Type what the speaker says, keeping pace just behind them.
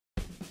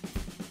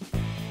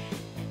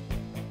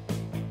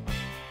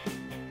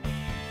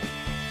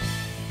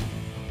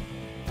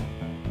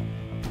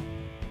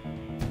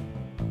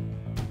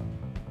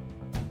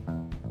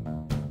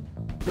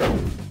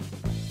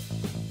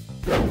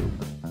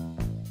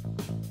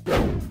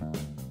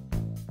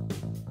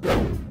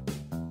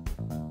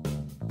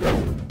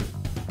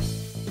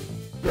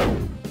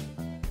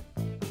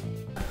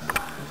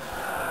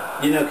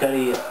You know,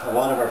 Cody, a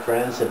lot of our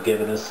friends have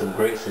given us some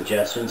great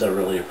suggestions. I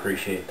really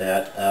appreciate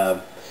that.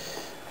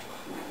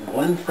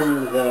 One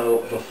thing,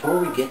 though, before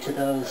we get to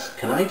those,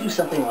 can I do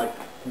something like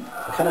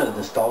kind of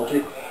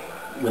nostalgic?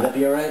 Would that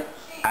be all right?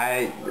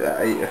 I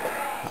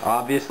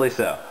obviously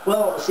so.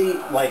 Well, see,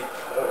 like,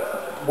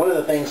 one of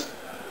the things,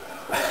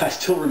 I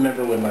still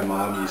remember when my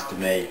mom used to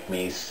make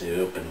me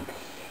soup and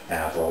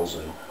apples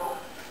and a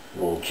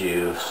little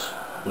juice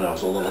when I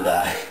was a little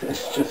guy.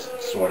 It's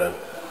just sort of,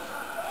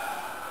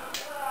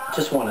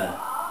 just want to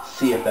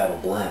see if that'll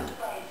blend.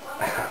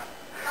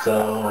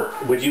 So,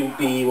 would you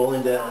be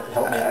willing to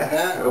help me out with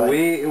that? Like,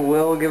 we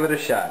will give it a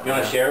shot. you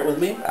want to share it with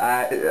me?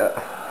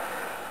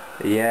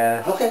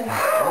 Yeah. Okay.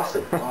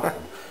 Awesome.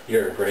 Awesome.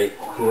 You're a great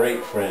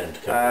friend.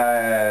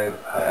 I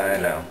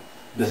know.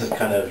 This is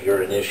kind of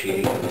your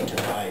initiation into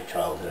my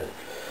childhood.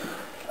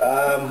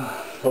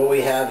 What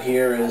we have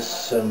here is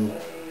some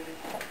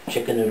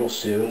chicken noodle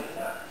soup,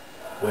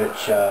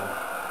 which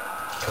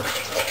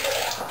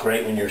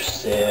great when you're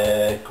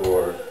sick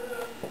or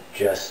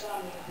just,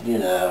 you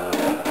know,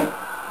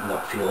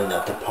 not feeling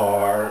up to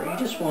par. You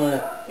just want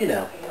to, you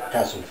know,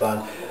 have some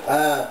fun.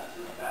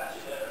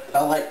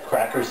 I like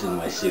crackers in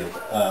my soup.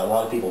 A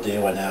lot of people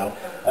do, I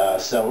know.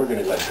 So we're going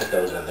to go ahead and put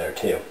those in there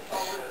too.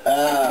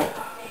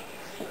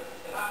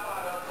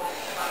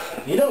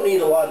 You don't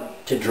need a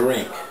lot to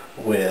drink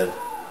with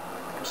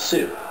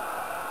soup,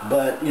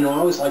 but you know, I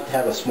always like to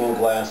have a small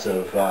glass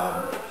of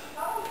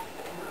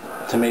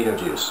tomato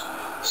juice.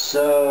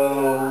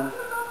 So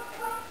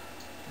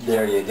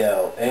there you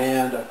go.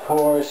 And of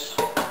course,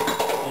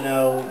 you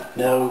know,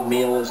 no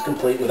meal is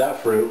complete without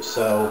fruit,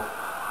 so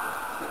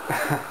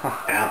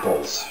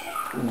apples.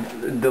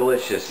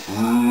 Delicious.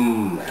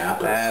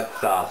 Apples.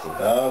 That's awesome.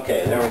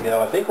 Okay, there we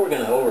go. I think we're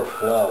going to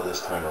overflow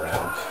this time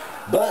around.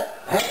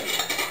 But, hey,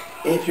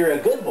 if you're a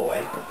good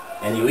boy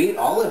and you eat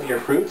all of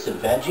your fruits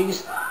and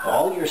veggies,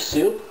 all your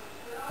soup,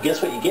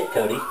 guess what you get,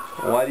 Cody?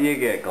 What do you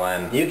get,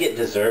 Glenn? You get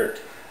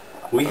dessert.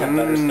 We have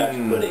butterscotch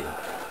pudding.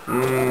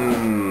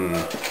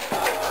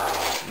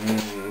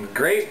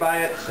 Great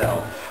by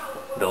itself.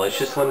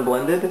 Delicious when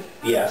blended?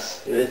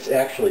 Yes, it's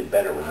actually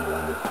better when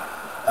blended.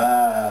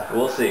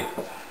 We'll see.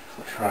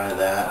 Try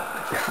that.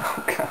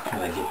 Oh, God.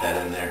 Can I get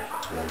that in there?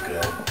 Real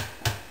good.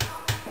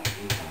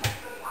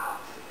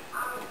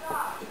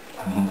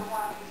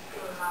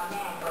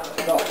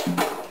 Oh.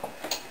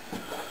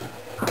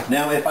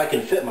 Now, if I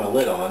can fit my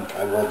lid on,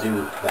 I will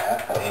do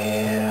that,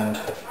 and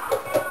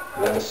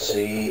we'll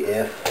see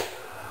if...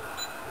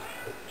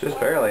 Just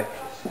barely.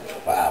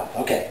 Wow,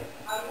 okay.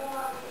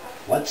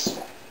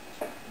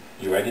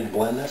 You ready to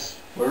blend this?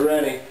 We're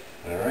ready.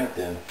 All right,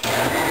 then.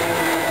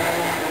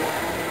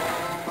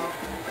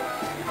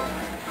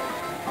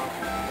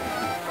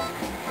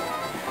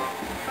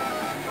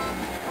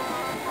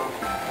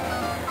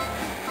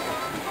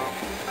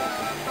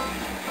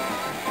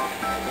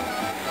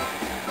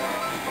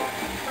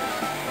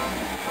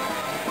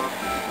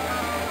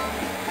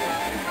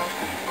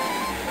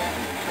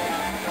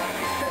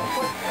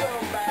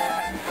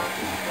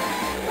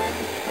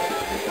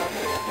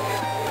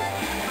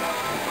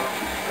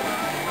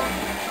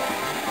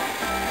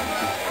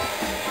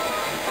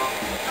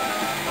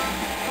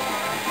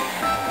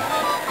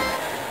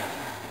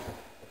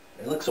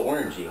 It looks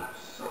orangey.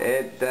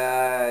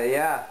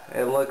 Yeah,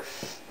 it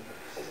looks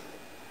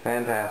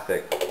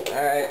fantastic.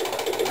 Alright,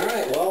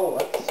 well,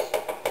 let's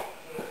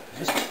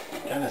just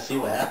kind of see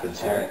what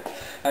happens here. Alright.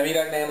 I'm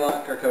Ydoc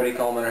Namelock, or Cody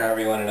Coleman, or however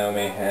you want to know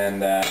me,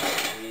 and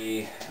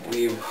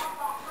we've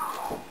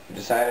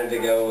decided to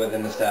go with the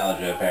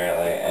nostalgia,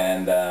 apparently,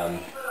 and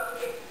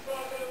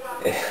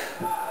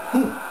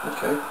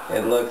Okay.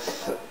 it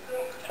looks...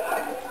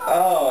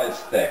 Oh, it's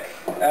thick.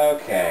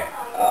 Okay.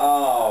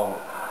 Oh,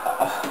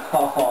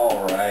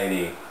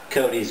 alrighty.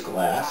 Cody's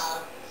glass.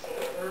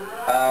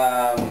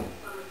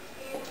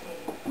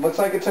 Looks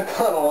like it took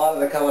on a lot of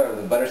the color of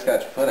the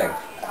butterscotch pudding.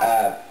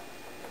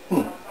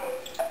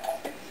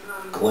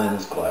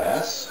 Glenn's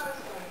glass.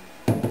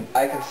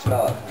 I can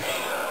smell it.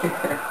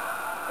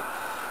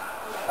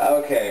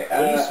 Okay.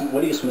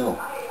 What do you smell?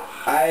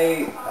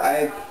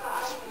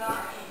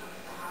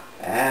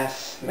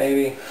 Ass,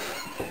 maybe.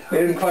 We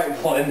didn't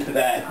quite blend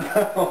that.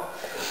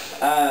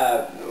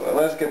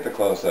 Let's get the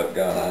close-up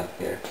going on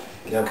here.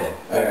 Okay,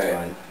 that's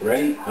fine.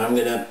 Ready? I'm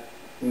gonna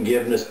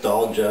give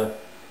nostalgia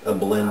a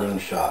blending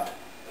shot.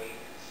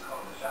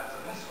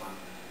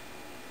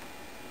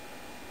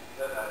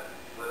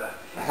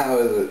 How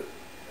is it?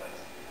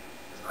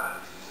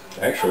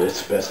 Actually,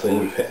 it's the best thing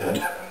we've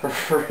had.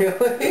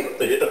 Really?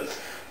 Yes.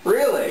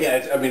 Really?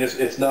 Yeah, I mean,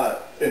 it's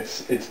not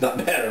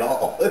bad at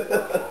all.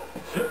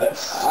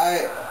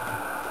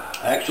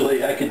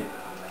 Actually, I could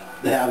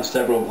have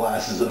several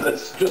glasses of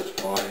this just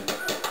fine.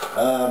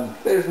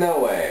 There's no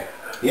way.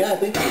 Yeah, I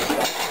think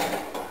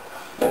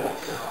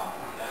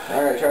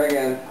Alright, try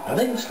again. I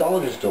think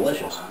nostalgia is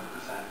delicious.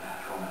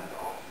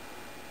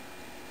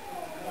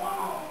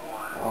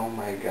 Oh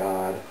my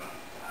god.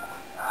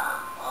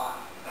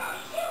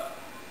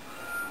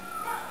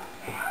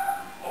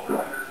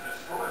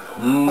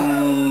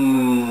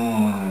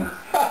 Mmm.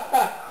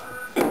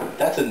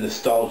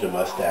 nostalgia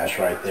mustache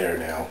right there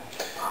now.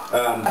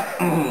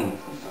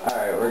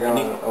 Alright, we're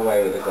going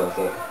away with the close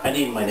look. I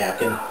need my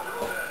napkin.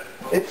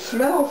 It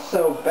smells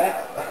so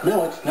bad.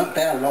 No, it's not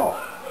bad at all.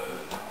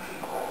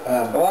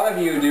 A lot of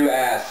you do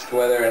ask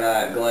whether or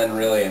not Glenn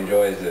really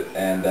enjoys it,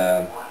 and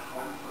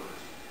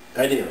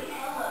I do.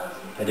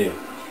 I do.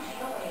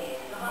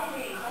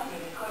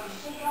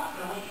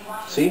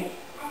 See?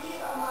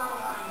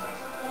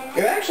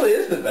 it actually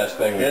is the best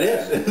thing we've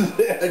It had.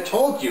 is. I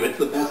told you, it's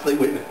the best thing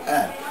we've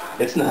had.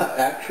 It's not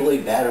actually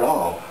bad at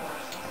all.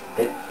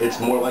 It's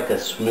more like a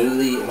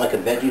smoothie, like a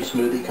veggie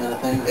smoothie kind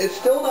of thing. It's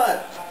still not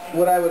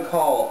what I would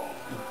call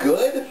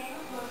good,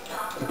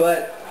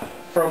 but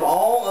from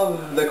all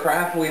of the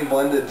crap we've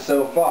blended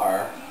so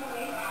far,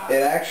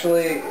 it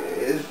actually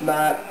is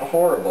not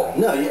horrible.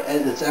 No, yeah,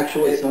 it's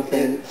actually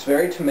something... It's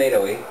very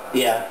tomatoey.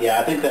 Yeah,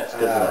 I think that's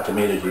because of that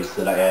tomato juice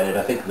that I added.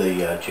 I think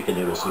the chicken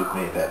noodle soup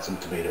may have had some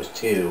tomatoes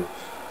too.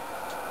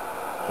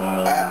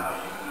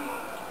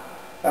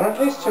 I don't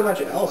taste too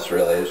much else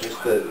really. It's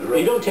just the...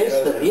 You don't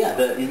taste the... Yeah,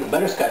 the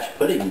butterscotch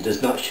pudding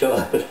does not show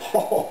up at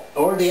all.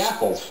 Or the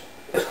apples.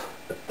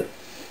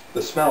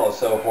 The smell is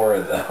so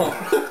horrid though.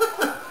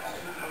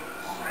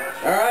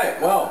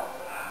 Alright, well,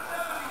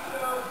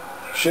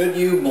 should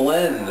you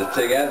blend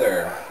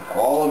together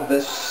all of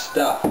this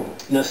stuff?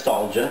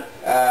 Nostalgia.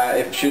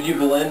 Should you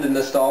blend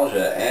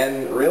nostalgia?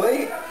 And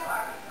really,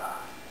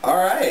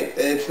 alright,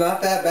 it's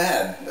not that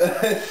bad.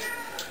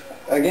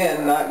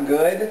 Again, not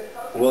good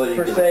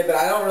per se, but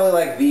I don't really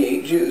like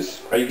V8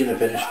 juice. Are you going to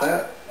finish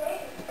that?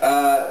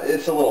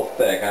 It's a little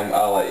thick.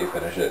 I'll let you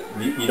finish it.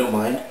 You don't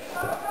mind?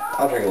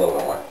 I'll drink a little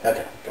bit more.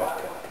 Okay, good.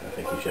 I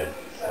think you should.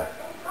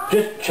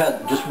 Just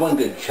chug, just one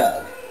good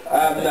chug.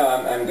 No,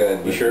 I'm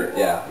good. You sure?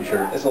 Yeah. You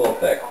sure? It's a little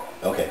thick.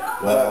 Okay.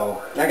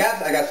 Well, I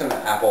got some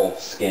apple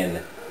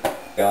skin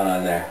going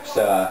on there,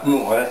 so that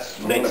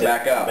makes it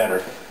back up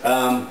better.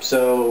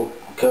 So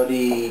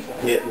Cody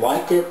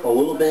liked it a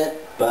little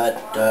bit, but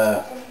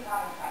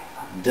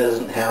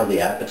doesn't have the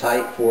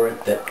appetite for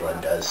it that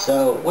Glenn does.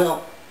 So,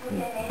 well,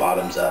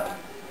 bottoms up.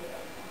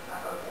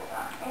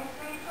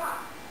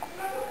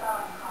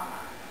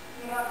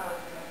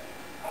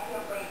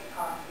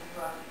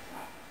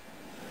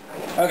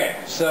 Okay,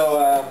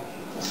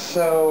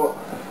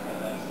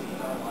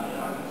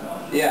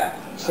 yeah,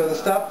 so the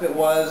stuff that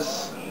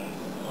was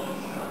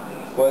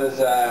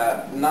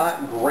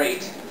not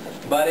great,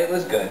 but it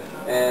was good,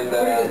 and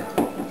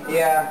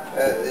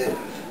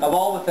of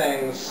all the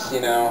things, you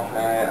know,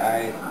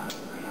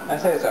 I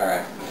say it's all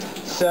right.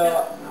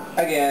 So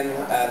again,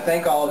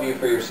 thank all of you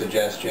for your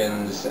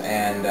suggestions,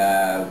 and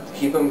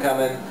keep them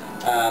coming.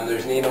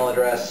 There's an email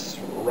address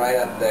right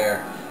up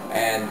there.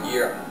 And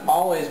you're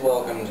always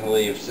welcome to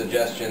leave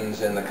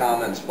suggestions in the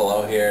comments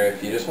below here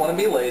if you just want to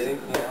be lazy, you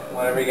know,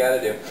 whatever you got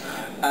to do.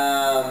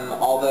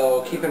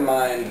 Although keep in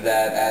mind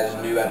that as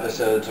new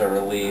episodes are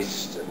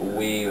released,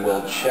 we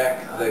will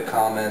check the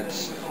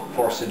comments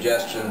for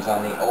suggestions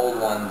on the old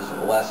ones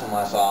less and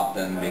less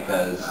often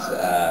because,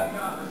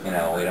 you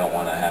know, we don't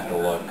want to have to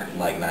look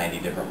like 90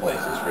 different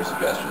places for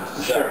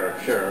suggestions.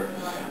 Sure.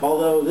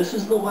 Although this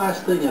is the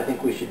last thing I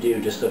think we should do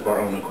just of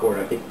our own accord.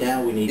 I think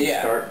now we need to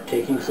start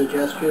taking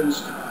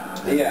suggestions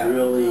and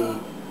really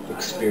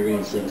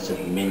experiencing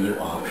some menu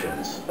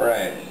options.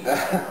 Right.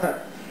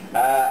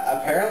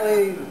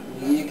 Apparently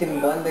you can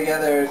blend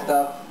together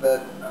stuff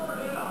that,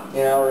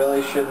 you know,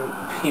 really shouldn't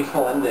be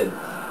blended.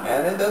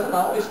 And it doesn't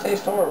always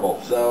taste horrible.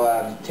 So,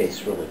 it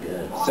tastes really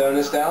good. So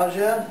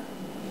nostalgia,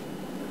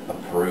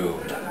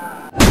 approved.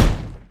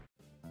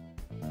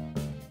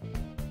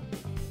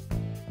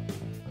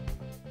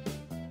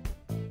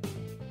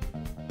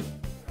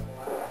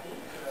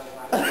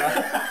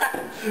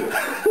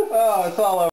 Oh, it's all over.